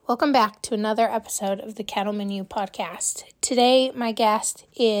Welcome back to another episode of the Cattleman U podcast. Today, my guest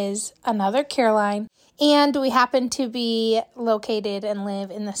is another Caroline, and we happen to be located and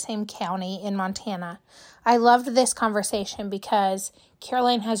live in the same county in Montana. I loved this conversation because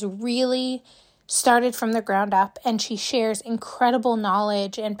Caroline has really started from the ground up, and she shares incredible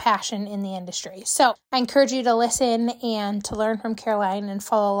knowledge and passion in the industry. So I encourage you to listen and to learn from Caroline and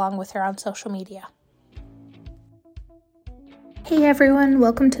follow along with her on social media. Hey everyone,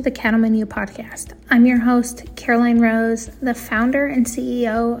 welcome to the Cattleman U podcast. I'm your host, Caroline Rose, the founder and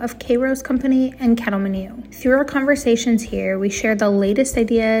CEO of K-Rose Company and Cattleman U. Through our conversations here, we share the latest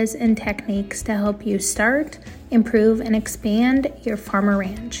ideas and techniques to help you start, improve, and expand your farm or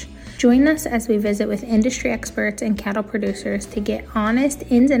ranch. Join us as we visit with industry experts and cattle producers to get honest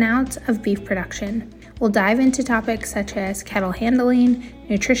ins and outs of beef production. We'll dive into topics such as cattle handling,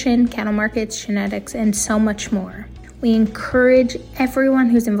 nutrition, cattle markets, genetics, and so much more. We encourage everyone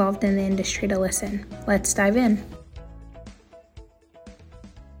who's involved in the industry to listen. Let's dive in.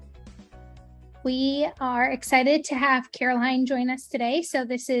 We are excited to have Caroline join us today. So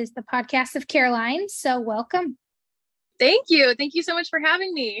this is the podcast of Caroline. So welcome. Thank you. Thank you so much for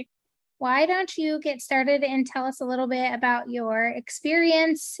having me. Why don't you get started and tell us a little bit about your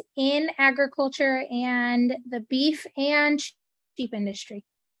experience in agriculture and the beef and sheep industry?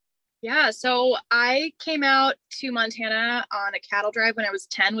 Yeah, so I came out to Montana on a cattle drive when I was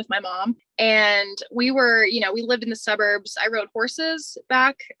 10 with my mom. And we lived in the suburbs. I rode horses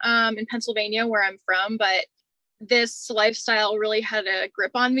back in Pennsylvania, where I'm from, but this lifestyle really had a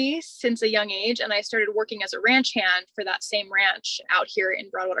grip on me since a young age. And I started working as a ranch hand for that same ranch out here in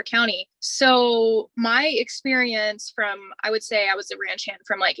Broadwater County. So my experience I would say I was a ranch hand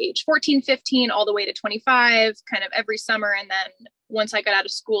from like age 14, 15, all the way to 25, kind of every summer. And then once I got out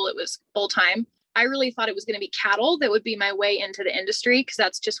of school, it was full time. I really thought it was going to be cattle that would be my way into the industry because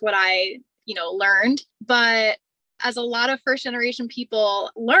that's just what I, learned. But as a lot of first generation people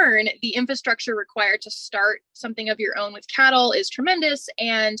learn, the infrastructure required to start something of your own with cattle is tremendous.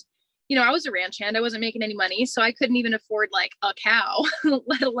 And, I was a ranch hand. I wasn't making any money, so I couldn't even afford like a cow,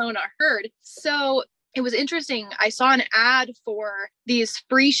 let alone a herd. So it was interesting. I saw an ad for these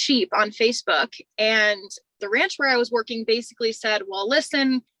free sheep on Facebook, and the ranch where I was working basically said, well,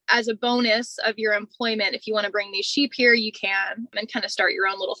 listen, as a bonus of your employment, if you want to bring these sheep here, you can, and kind of start your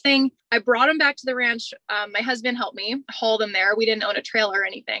own little thing. I brought them back to the ranch. My husband helped me haul them there. We didn't own a trailer or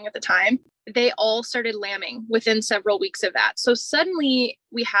anything at the time. They all started lambing within several weeks of that. So suddenly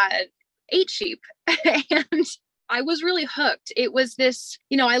we had 8 sheep and I was really hooked. It was this,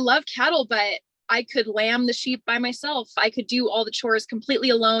 I love cattle, but I could lamb the sheep by myself. I could do all the chores completely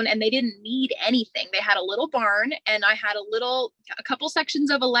alone, and they didn't need anything. They had a little barn, and I had a couple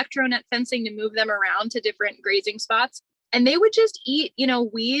sections of electronet fencing to move them around to different grazing spots. And they would just eat,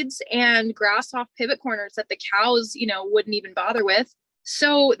 weeds and grass off pivot corners that the cows, wouldn't even bother with.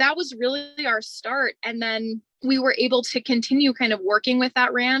 So that was really our start. And then we were able to continue kind of working with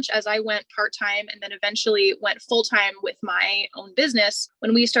that ranch as I went part-time and then eventually went full-time with my own business.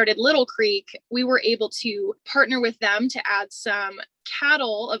 When we started Little Creek, we were able to partner with them to add some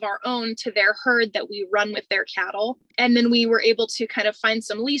cattle of our own to their herd that we run with their cattle. And then we were able to kind of find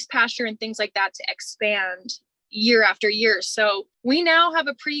some lease pasture and things like that to expand year after year. So we now have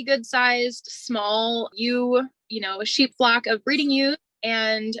a pretty good sized small sheep flock of breeding ewes.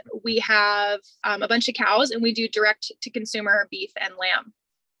 And we have a bunch of cows, and we do direct to consumer beef and lamb.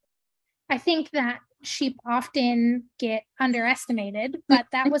 I think that sheep often get underestimated, but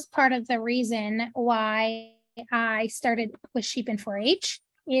that was part of the reason why I started with sheep and 4-H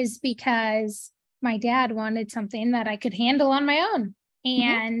is because my dad wanted something that I could handle on my own.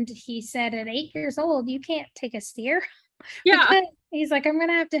 And he said at 8 years old, you can't take a steer. Yeah. He's like, I'm going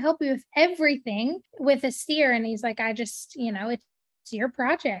to have to help you with everything with a steer. And he's like, it's your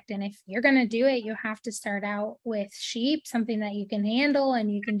project. And if you're going to do it, you have to start out with sheep, something that you can handle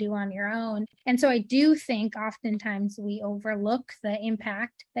and you can do on your own. And so I do think oftentimes we overlook the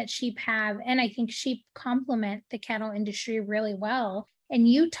impact that sheep have. And I think sheep complement the cattle industry really well. And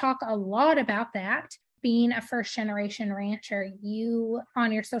you talk a lot about that. Being a first generation rancher, you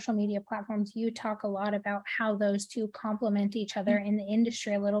on your social media platforms, you talk a lot about how those two complement each other in the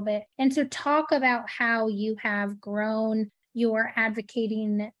industry a little bit. And so talk about how you have grown your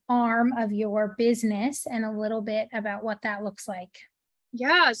advocating arm of your business and a little bit about what that looks like.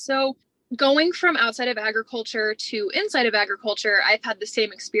 Yeah. So going from outside of agriculture to inside of agriculture, I've had the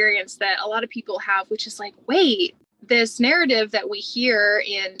same experience that a lot of people have, which is like, wait, this narrative that we hear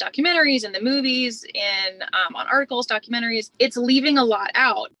in documentaries, in the movies, in on articles, documentaries, it's leaving a lot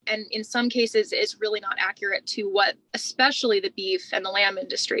out. And in some cases, it's really not accurate to what especially the beef and the lamb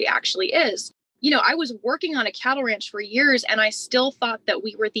industry actually is. I was working on a cattle ranch for years, and I still thought that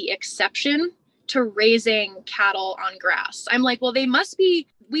we were the exception to raising cattle on grass. I'm like, well,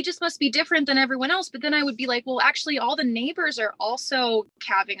 we just must be different than everyone else. But then I would be like, well, actually, all the neighbors are also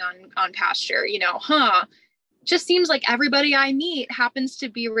calving on pasture, just seems like everybody I meet happens to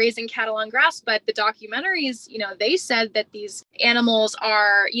be raising cattle on grass. But the documentaries, they said that these animals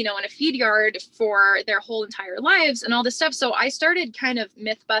are, in a feed yard for their whole entire lives and all this stuff. So I started kind of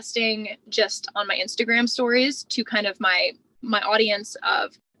myth busting just on my Instagram stories to kind of my audience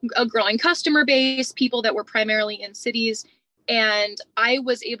of a growing customer base, people that were primarily in cities. And I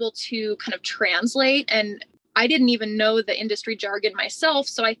was able to kind of translate, and I didn't even know the industry jargon myself.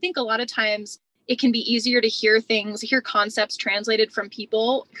 So I think a lot of times it can be easier to hear concepts translated from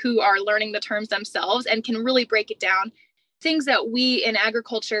people who are learning the terms themselves and can really break it down. Things that we in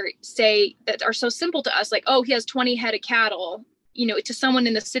agriculture say that are so simple to us, like, oh, he has 20 head of cattle, to someone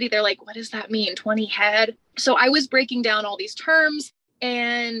in the city, they're like, what does that mean? 20 head. So I was breaking down all these terms.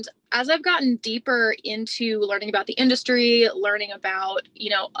 And as I've gotten deeper into learning about the industry, learning about,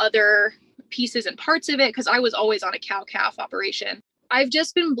 other pieces and parts of it, because I was always on a cow-calf operation, I've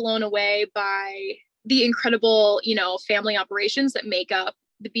just been blown away by the incredible, family operations that make up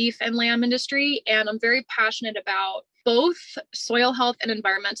the beef and lamb industry. And I'm very passionate about both soil health and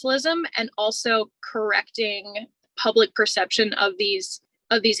environmentalism, and also correcting public perception of these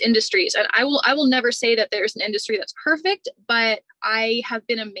industries. And I will never say that there's an industry that's perfect, but I have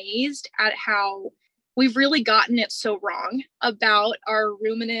been amazed at how we've really gotten it so wrong about our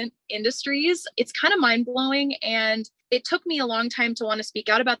ruminant industries. It's kind of mind-blowing. And it took me a long time to want to speak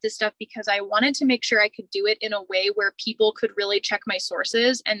out about this stuff, because I wanted to make sure I could do it in a way where people could really check my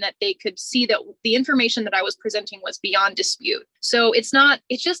sources and that they could see that the information that I was presenting was beyond dispute. So it's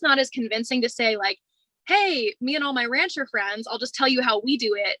just not as convincing to say, like, hey, me and all my rancher friends, I'll just tell you how we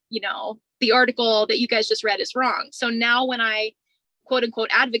do it. The article that you guys just read is wrong. So now when I quote unquote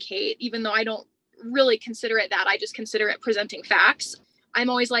advocate, even though I don't really consider it that, I just consider it presenting facts, I'm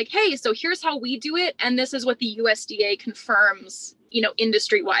always like, hey, so here's how we do it. And this is what the USDA confirms,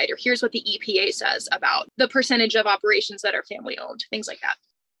 industry wide, or here's what the EPA says about the percentage of operations that are family owned, things like that.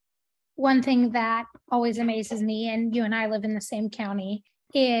 One thing that always amazes me, and you and I live in the same county,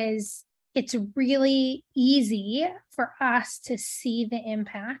 is it's really easy for us to see the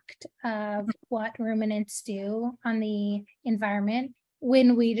impact of what ruminants do on the environment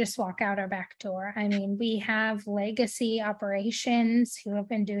when we just walk out our back door. I mean, we have legacy operations who have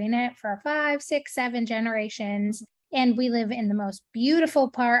been doing it for 5, 6, 7 generations. And we live in the most beautiful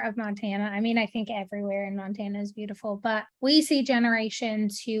part of Montana. I mean, I think everywhere in Montana is beautiful, but we see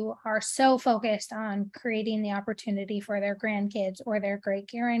generations who are so focused on creating the opportunity for their grandkids or their great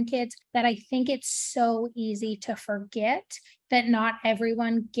grandkids that I think it's so easy to forget that not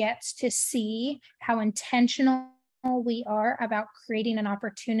everyone gets to see how intentional we are about creating an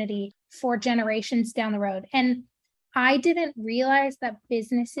opportunity for generations down the road. And I didn't realize that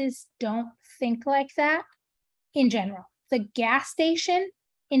businesses don't think like that. In general, the gas station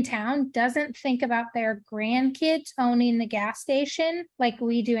in town doesn't think about their grandkids owning the gas station like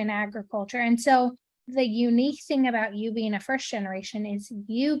we do in agriculture. And so the unique thing about you being a first generation is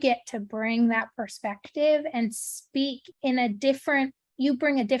you get to bring that perspective and speak in you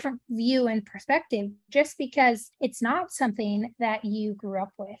bring a different view and perspective just because it's not something that you grew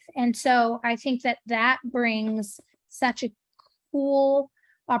up with. And so I think that brings such a cool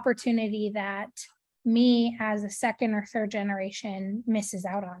opportunity that me as a second or third generation misses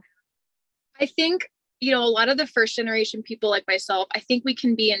out on. I think, a lot of the first generation people like myself, I think we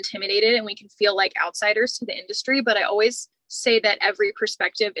can be intimidated and we can feel like outsiders to the industry, but I always say that every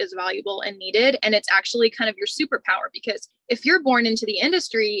perspective is valuable and needed. And it's actually kind of your superpower, because if you're born into the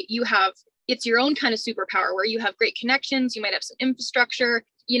industry, it's your own kind of superpower where you have great connections, you might have some infrastructure,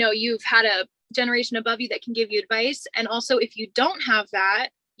 you've had a generation above you that can give you advice. And also if you don't have that,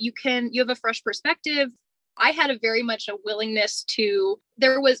 you have a fresh perspective. I had a very much a willingness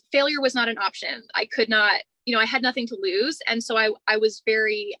failure was not an option. I could not, I had nothing to lose. And so I was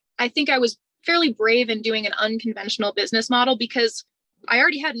fairly brave in doing an unconventional business model because I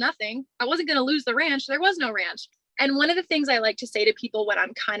already had nothing. I wasn't going to lose the ranch. There was no ranch. And one of the things I like to say to people when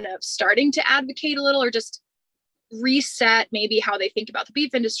I'm kind of starting to advocate a little or just reset maybe how they think about the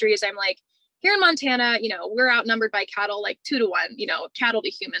beef industry is I'm like, here in Montana, we're outnumbered by cattle like 2 to 1, cattle to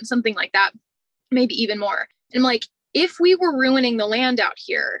humans, something like that, maybe even more. And I'm like, if we were ruining the land out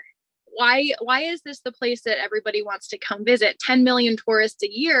here, Why is this the place that everybody wants to come visit? 10 million tourists a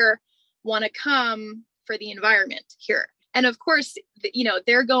year want to come for the environment here. And of course,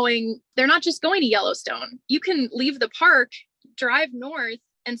 they're not just going to Yellowstone. You can leave the park, drive north,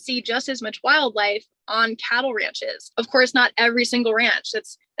 and see just as much wildlife on cattle ranches. Of course, not every single ranch.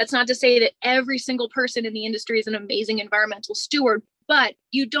 That's not to say that every single person in the industry is an amazing environmental steward, but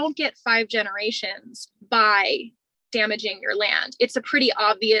you don't get 5 generations by damaging your land. It's a pretty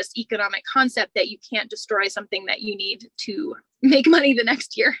obvious economic concept that you can't destroy something that you need to make money the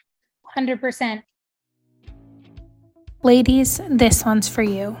next year. 100%. Ladies, this one's for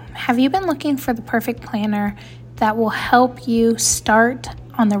you. Have you been looking for the perfect planner that will help you start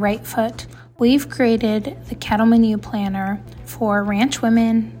on the right foot? We've created the Cattleman U Planner for ranch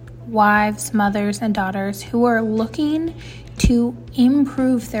women, wives, mothers, and daughters who are looking to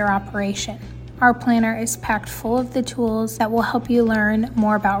improve their operation. Our planner is packed full of the tools that will help you learn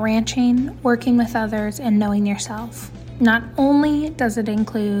more about ranching, working with others, and knowing yourself. Not only does it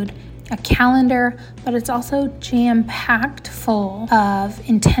include a calendar, but it's also jam-packed full of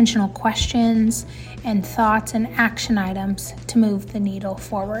intentional questions and thoughts and action items to move the needle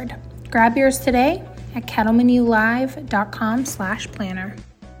forward. Grab yours today at cattlemanululive.com/planner.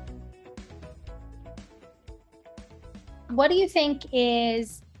 What do you think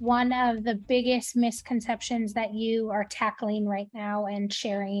is one of the biggest misconceptions that you are tackling right now and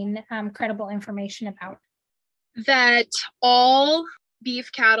sharing credible information about? That all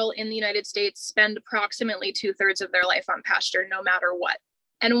beef cattle in the United States spend approximately 2/3 of their life on pasture, no matter what.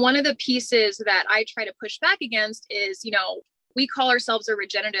 And one of the pieces that I try to push back against is, we call ourselves a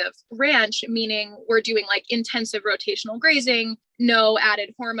regenerative ranch, meaning we're doing like intensive rotational grazing, no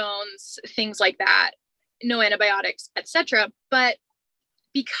added hormones, things like that, no antibiotics, etc. But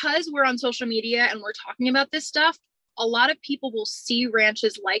because we're on social media and we're talking about this stuff, a lot of people will see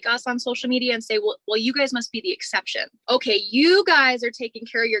ranches like us on social media and say, well, you guys must be the exception. Okay, you guys are taking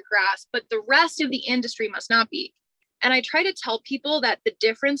care of your grass, but the rest of the industry must not be. And I try to tell people that the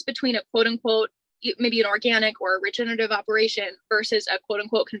difference between a quote unquote, maybe an organic or a regenerative operation versus a quote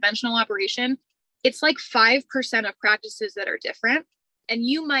unquote conventional operation, it's like 5% of practices that are different. And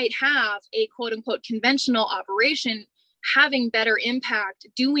you might have a quote unquote conventional operation having better impact,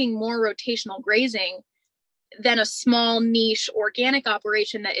 doing more rotational grazing than a small niche organic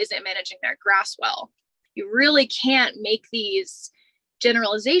operation that isn't managing their grass well. You really can't make these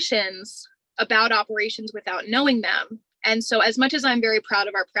generalizations about operations without knowing them. And so as much as I'm very proud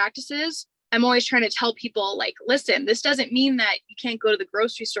of our practices, I'm always trying to tell people, like, listen, this doesn't mean that you can't go to the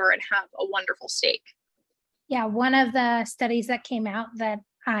grocery store and have a wonderful steak. Yeah, one of the studies that came out that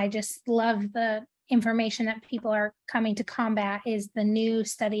I just love the information that people are coming to combat is the new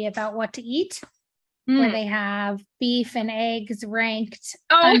study about what to eat, where they have beef and eggs ranked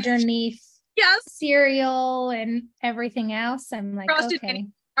underneath cereal and everything else. I'm like, okay.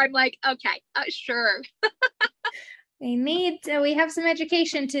 I'm like, okay, sure. We have some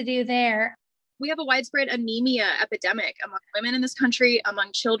education to do there. We have a widespread anemia epidemic among women in this country,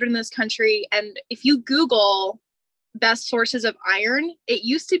 among children in this country. And if you Google best sources of iron, it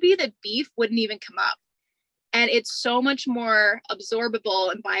used to be that beef wouldn't even come up. And it's so much more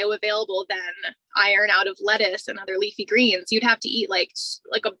absorbable and bioavailable than iron out of lettuce and other leafy greens. You'd have to eat like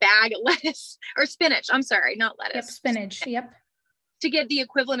a bag of lettuce or spinach. I'm sorry, not lettuce. Yep, spinach. Yep. To get the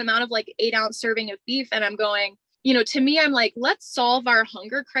equivalent amount of like 8-ounce serving of beef. And I'm going, to me, I'm like, let's solve our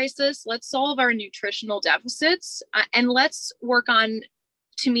hunger crisis. Let's solve our nutritional deficits. And let's work on,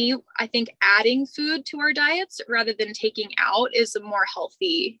 to me, I think adding food to our diets rather than taking out is a more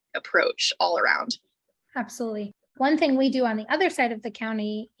healthy approach all around. Absolutely. One thing we do on the other side of the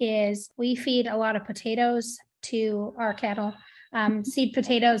county is we feed a lot of potatoes to our cattle, seed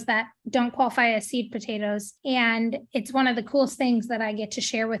potatoes that don't qualify as seed potatoes. And it's one of the coolest things that I get to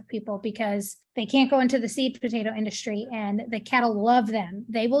share with people because they can't go into the seed potato industry and the cattle love them.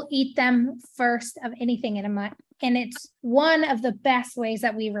 They will eat them first of anything in a month. And it's one of the best ways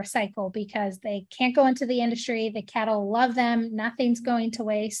that we recycle because they can't go into the industry. The cattle love them. Nothing's going to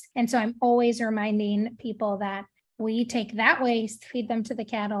waste. And so I'm always reminding people that we take that waste, feed them to the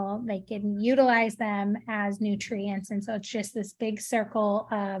cattle. They can utilize them as nutrients. And so it's just this big circle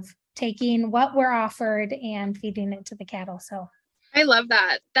of taking what we're offered and feeding it to the cattle. So I love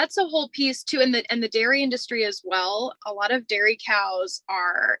that. That's a whole piece too. And the dairy industry as well. A lot of dairy cows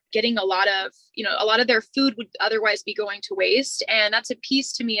are getting a lot of their food would otherwise be going to waste. And that's a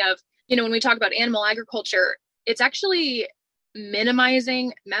piece to me of, when we talk about animal agriculture, it's actually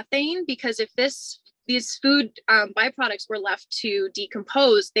minimizing methane because if these food byproducts were left to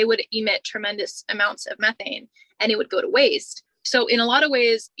decompose, they would emit tremendous amounts of methane and it would go to waste. So in a lot of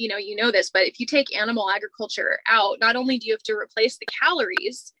ways, you know this, but if you take animal agriculture out, not only do you have to replace the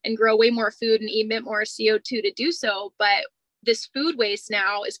calories and grow way more food and emit more CO2 to do so, but this food waste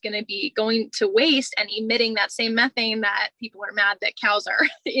now is going to be going to waste and emitting that same methane that people are mad that cows are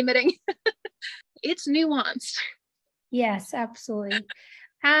emitting. It's nuanced. Yes, absolutely.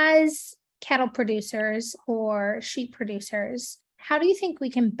 As cattle producers or sheep producers, how do you think we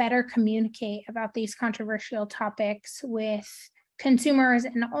can better communicate about these controversial topics with consumers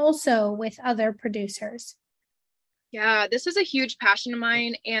and also with other producers? Yeah, this is a huge passion of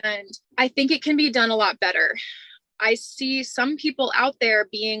mine, and I think it can be done a lot better. I see some people out there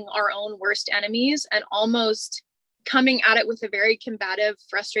being our own worst enemies and almost coming at it with a very combative,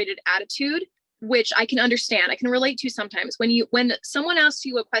 frustrated attitude, which I can understand. I can relate to sometimes when someone asks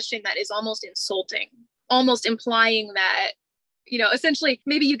you a question that is almost insulting, almost implying that, essentially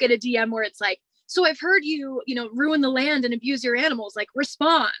maybe you get a DM where it's like, so I've heard you, ruin the land and abuse your animals, like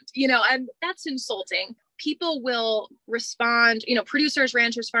respond, and that's insulting. People will respond, producers,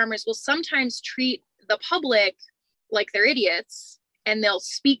 ranchers, farmers will sometimes treat the public like they're idiots, and they'll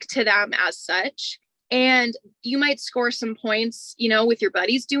speak to them as such. And you might score some points, with your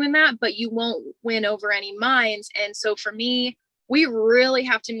buddies doing that, but you won't win over any minds. And so for me, we really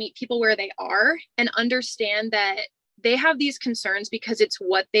have to meet people where they are and understand that they have these concerns because it's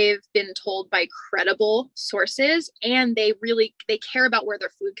what they've been told by credible sources, and they care about where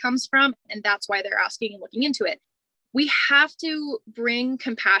their food comes from, and that's why they're asking and looking into it. We have to bring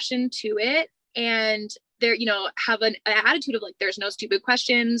compassion to it, and there, have an attitude of like, there's no stupid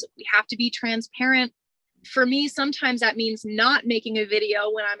questions. We have to be transparent. For me, sometimes that means not making a video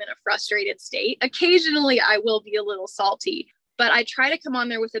when I'm in a frustrated state. Occasionally I will be a little salty, but I try to come on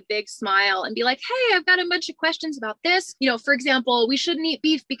there with a big smile and be like, hey, I've got a bunch of questions about this. For example, we shouldn't eat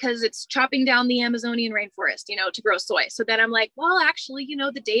beef because it's chopping down the Amazonian rainforest, to grow soy. So then I'm like, well, actually,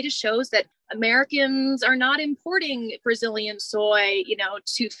 the data shows that Americans are not importing Brazilian soy,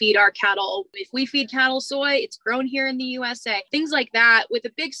 to feed our cattle. If we feed cattle soy, it's grown here in the USA. Things like that with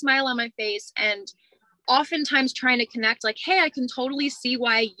a big smile on my face, and oftentimes trying to connect like, hey, I can totally see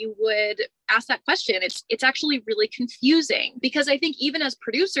why you would ask that question. It's actually really confusing, because I think even as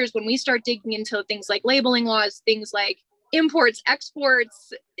producers, when we start digging into things like labeling laws, things like imports,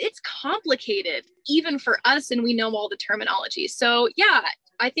 exports, it's complicated even for us, and we know all the terminology. So yeah,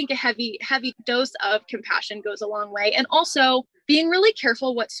 I think a heavy dose of compassion goes a long way, and also being really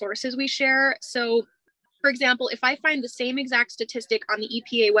careful what sources we share. So for example, if I find the same exact statistic on the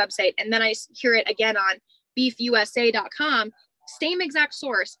EPA website and then I hear it again on beefusa.com, same exact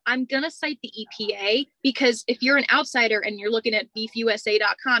source, I'm going to cite the EPA, because if you're an outsider and you're looking at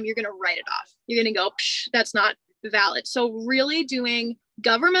beefusa.com, you're going to write it off. You're going to go, psh, that's not valid. So really doing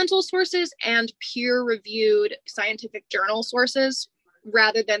governmental sources and peer-reviewed scientific journal sources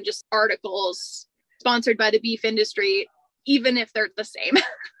rather than just articles sponsored by the beef industry, even if they're the same.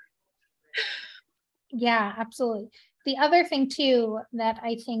 Yeah, absolutely. The other thing too that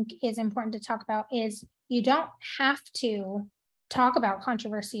I think is important to talk about is you don't have to talk about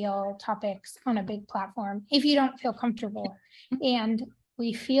controversial topics on a big platform if you don't feel comfortable. And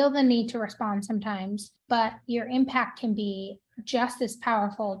we feel the need to respond sometimes, but your impact can be just as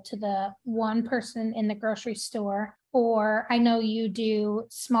powerful to the one person in the grocery store, or I know you do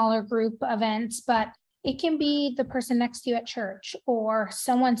smaller group events, but it can be the person next to you at church, or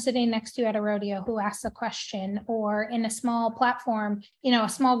someone sitting next to you at a rodeo who asks a question, or in a small platform, a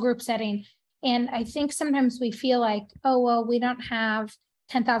small group setting. And I think sometimes we feel like, oh, well, we don't have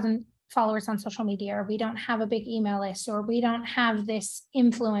 10,000 followers on social media, or we don't have a big email list, or we don't have this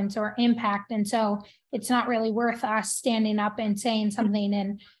influence or impact. And so it's not really worth us standing up and saying something.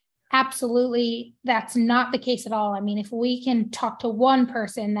 And absolutely, that's not the case at all. I mean, if we can talk to one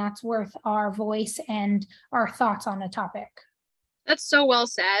person, that's worth our voice and our thoughts on a topic. That's so well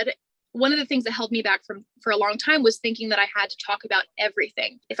said. One of the things that held me back for a long time was thinking that I had to talk about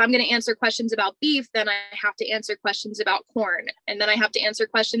everything. If I'm going to answer questions about beef, then I have to answer questions about corn. And then I have to answer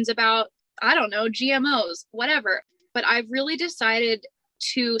questions about, I don't know, GMOs, whatever. But I've really decided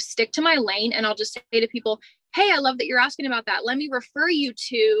to stick to my lane, and I'll just say to people, hey, I love that you're asking about that. Let me refer you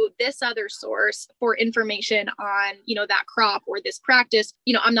to this other source for information on, that crop or this practice.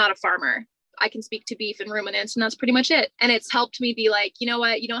 I'm not a farmer. I can speak to beef and ruminants, and that's pretty much it. And it's helped me be like, you know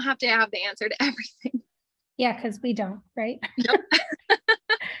what? You don't have to have the answer to everything. Yeah, because we don't, right? Yep.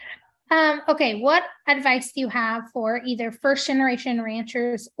 Okay, what advice do you have for either first generation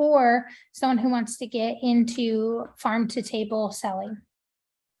ranchers or someone who wants to get into farm to table selling?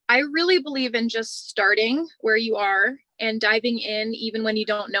 I really believe in just starting where you are and diving in even when you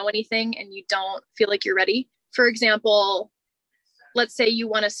don't know anything and you don't feel like you're ready. For example, let's say you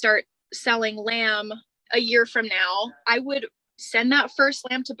want to start selling lamb a year from now, I would send that first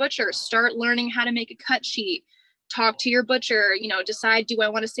lamb to butcher, start learning how to make a cut sheet, talk to your butcher, decide, do I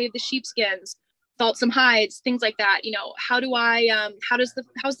want to save the sheepskins, salt some hides, things like that. How's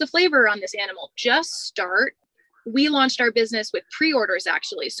the flavor on this animal? Just start. We launched our business with pre-orders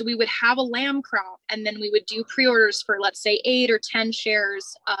actually. So we would have a lamb crop and then we would do pre-orders for, let's say, 8 or 10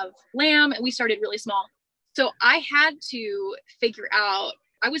 shares of lamb. And we started really small. So I had to figure out,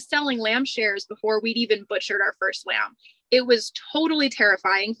 I was selling lamb shares before we'd even butchered our first lamb. It was totally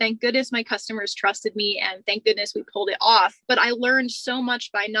terrifying. Thank goodness my customers trusted me and thank goodness we pulled it off. But I learned so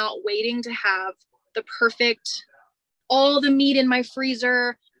much by not waiting to have the perfect, all the meat in my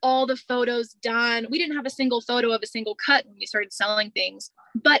freezer, all the photos done. We didn't have a single photo of a single cut when we started selling things,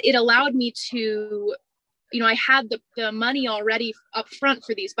 but it allowed me to, I had the money already up front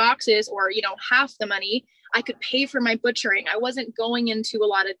for these boxes, or, half the money. I could pay for my butchering. I wasn't going into a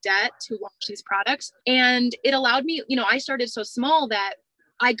lot of debt to launch these products. And it allowed me, I started so small that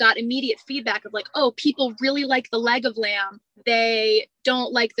I got immediate feedback of like, oh, people really like the leg of lamb. They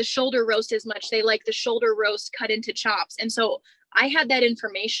don't like the shoulder roast as much. They like the shoulder roast cut into chops. And so I had that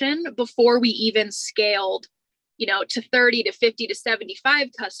information before we even scaled, to 30 to 50 to 75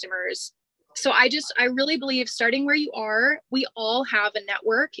 customers. So I really believe starting where you are, we all have a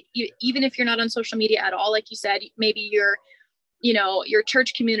network, even if you're not on social media at all. Like you said, maybe your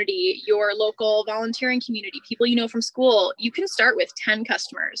church community, your local volunteering community, people from school, you can start with 10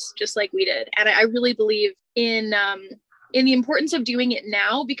 customers, just like we did. And I really believe in the importance of doing it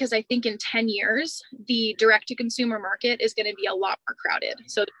now, because I think in 10 years, the direct to consumer market is going to be a lot more crowded.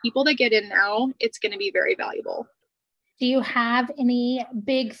 So the people that get in now, it's going to be very valuable. Do you have any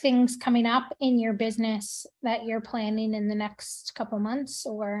big things coming up in your business that you're planning in the next couple months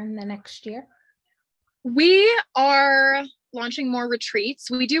or in the next year? We are launching more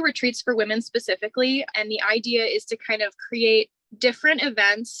retreats. We do retreats for women specifically. And the idea is to kind of create different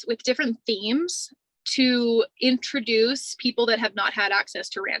events with different themes to introduce people that have not had access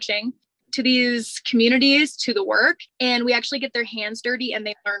to ranching to these communities, to the work. And we actually get their hands dirty and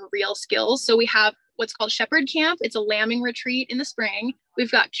they learn real skills. So we have what's called Shepherd Camp. It's a lambing retreat in the spring.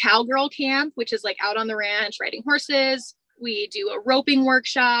 We've got Cowgirl Camp, which is like out on the ranch riding horses. We do a roping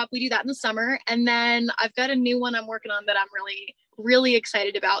workshop. We do that in the summer. And then I've got a new one I'm working on that I'm really, really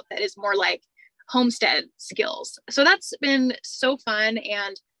excited about that is more like homestead skills. So that's been so fun.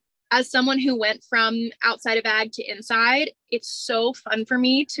 And as someone who went from outside of ag to inside, it's so fun for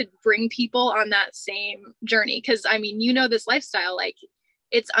me to bring people on that same journey. Cause this lifestyle, like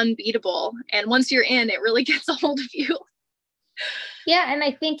it's unbeatable. And once you're in, it really gets a hold of you. Yeah. And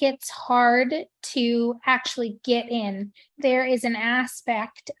I think it's hard to actually get in. There is an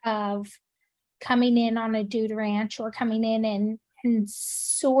aspect of coming in on a dude ranch or coming in and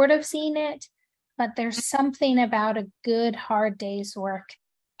sort of seeing it, but there's something about a good hard day's work.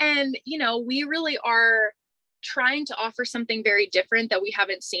 And, we really are trying to offer something very different that we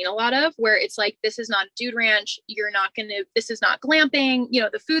haven't seen a lot of, where it's like, this is not a dude ranch. This is not glamping.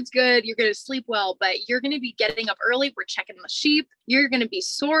 The food's good. You're going to sleep well, but you're going to be getting up early. We're checking the sheep. You're going to be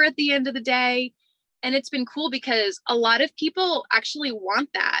sore at the end of the day. And it's been cool because a lot of people actually want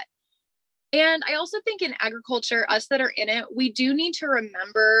that. And I also think in agriculture, us that are in it, we do need to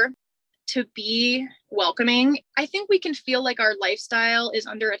remember to be welcoming. I think we can feel like our lifestyle is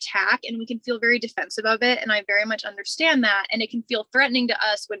under attack and we can feel very defensive of it. And I very much understand that. And it can feel threatening to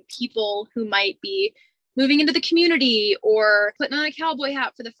us when people who might be moving into the community or putting on a cowboy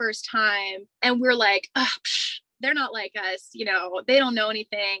hat for the first time, and we're like, oh, they're not like us, they don't know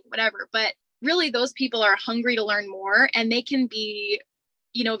anything, whatever. But really, those people are hungry to learn more and they can be,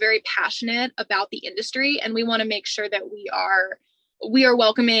 very passionate about the industry. And we want to make sure that we are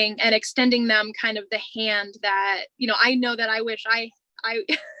welcoming and extending them kind of the hand that, I know that I wish I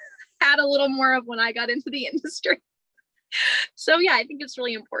had a little more of when I got into the industry. So yeah, I think it's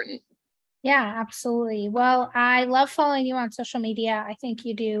really important. Yeah, absolutely. Well, I love following you on social media. I think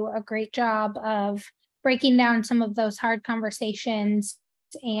you do a great job of breaking down some of those hard conversations.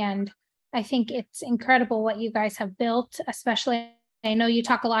 And I think it's incredible what you guys have built, especially I know you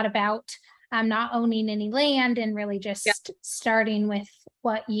talk a lot about not owning any land and really just starting with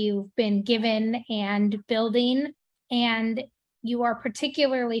what you've been given and building. And you are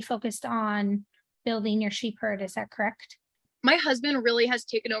particularly focused on building your sheep herd. Is that correct? My husband really has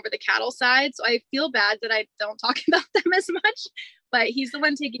taken over the cattle side. So I feel bad that I don't talk about them as much, but he's the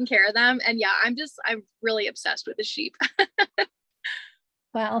one taking care of them. And yeah, I'm really obsessed with the sheep.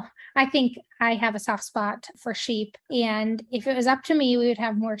 Well, I think I have a soft spot for sheep. And if it was up to me, we would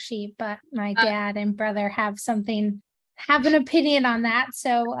have more sheep. But my dad and brother have something have an opinion on that.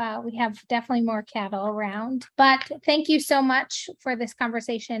 So we have definitely more cattle around. But thank you so much for this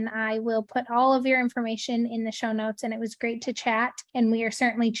conversation. I will put all of your information in the show notes, and it was great to chat. And we are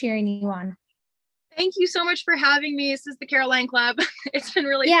certainly cheering you on. Thank you so much for having me. This is the Caroline Club. It's been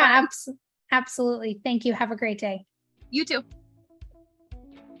really fun. Absolutely. Thank you. Have a great day. You too.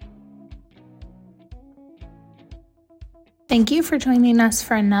 Thank you for joining us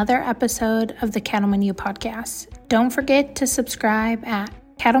for another episode of the Cattleman U podcast. Don't forget to subscribe at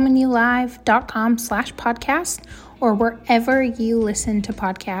cattlemanulive.com/podcast or wherever you listen to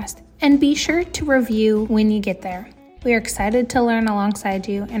podcasts. And be sure to review when you get there. We are excited to learn alongside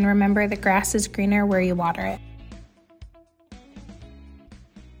you, and remember, the grass is greener where you water it.